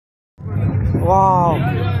Wow.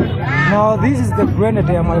 Now this is the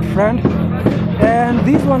Grenadier, my friend. And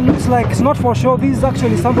this one looks like it's not for show. This is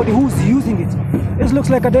actually somebody who's using it. This looks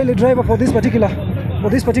like a daily driver for these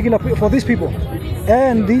people.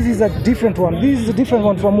 And this is a different one. This is a different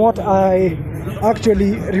one from what I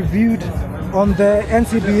actually reviewed on the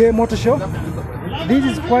NCBA motor show. This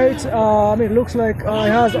is quite, it looks like it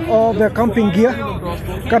has all the camping gear.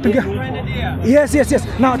 Yes.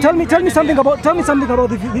 Now tell me something about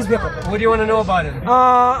this vehicle. What do you want to know about it?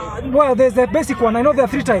 Well, there's the basic one. I know there are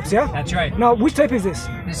 3 types, yeah? That's right. Now, which type is this?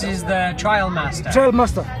 This is the TRIALMASTER.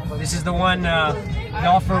 TRIALMASTER. This is the one, the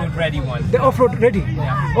off-road ready one. The off-road ready?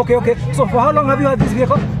 Yeah. Okay. So for how long have you had this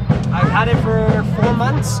vehicle? I've had it for 4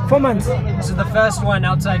 months. 4 months. This is the first one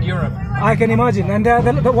outside Europe. I can imagine. And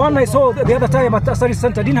the one I saw the other time at the service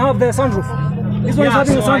center didn't have the sunroof. This one is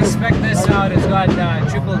having a sunroof. I spec this out. It's got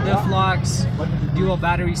triple diff locks, dual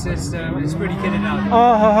battery system. It's pretty kitted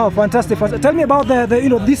out. Fantastic. Tell me about the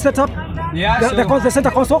this setup. Yeah. The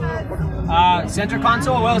center console. Center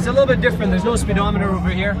console. Well, it's a little bit different. There's no speedometer over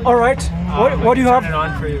here. All right. What do you have? Turn it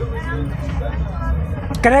on for you.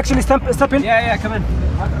 Can I actually step in? Yeah. Come in.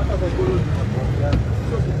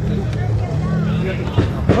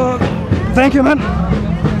 Thank you, man.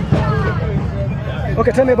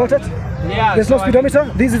 Okay, tell me about it. Yeah. There's no speedometer.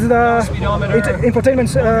 This is the infotainment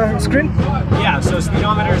screen. Yeah. So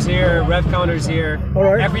speedometer's here, rev counter's here. All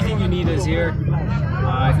right. Everything you need is here.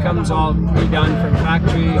 It comes all pre-done from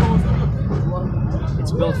factory.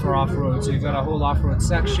 It's built for off-road, so you've got a whole off-road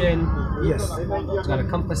section. Yes. It's got a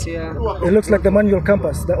compass here. It looks like the manual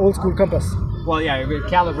compass, the old school compass. Well, yeah, it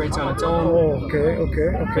calibrates on its own. Oh,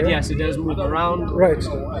 okay. But yes, it does move around. Right.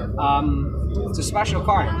 It's a special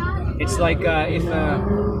car. It's like if a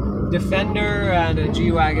Defender and a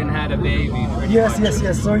G-Wagon had a baby. Yes.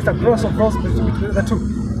 So it's a cross between the two.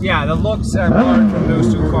 Yeah, the looks are borrowed from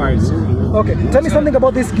those 2 cars. Okay, tell me something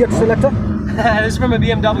about this gear selector. This is from a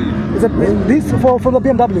BMW. Is it this from the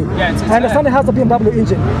BMW? Yeah, I understand it has a BMW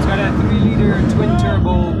engine. It's got a 3-liter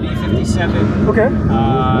twin-turbo B57. Okay.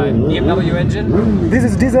 BMW engine. This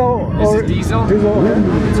is diesel. This is diesel. Diesel. Okay.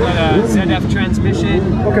 It's got a ZF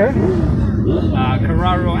transmission. Okay.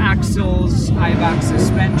 Carraro axles, IVAC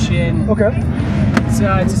suspension. Okay. It's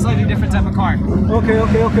a slightly different type of car. Okay.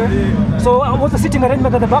 So what's the seating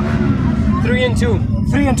arrangement at the back? 3 and 2.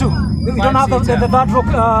 3 and 2. You don't have the third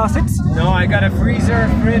row seats? No, I got a freezer,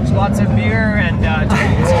 fridge, lots of beer, and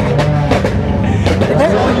treats.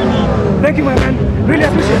 That's all you need. Thank you, my man. Really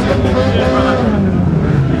appreciate it.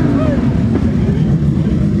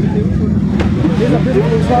 This is a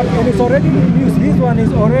beautiful truck, and it's already in use. This one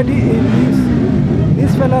is already in use.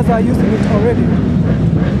 These fellas are using it already.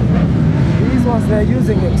 These ones, they're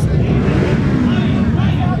using it.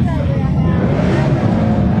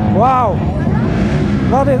 Wow.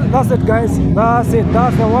 That's it, guys. That's it.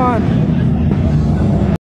 That's the one.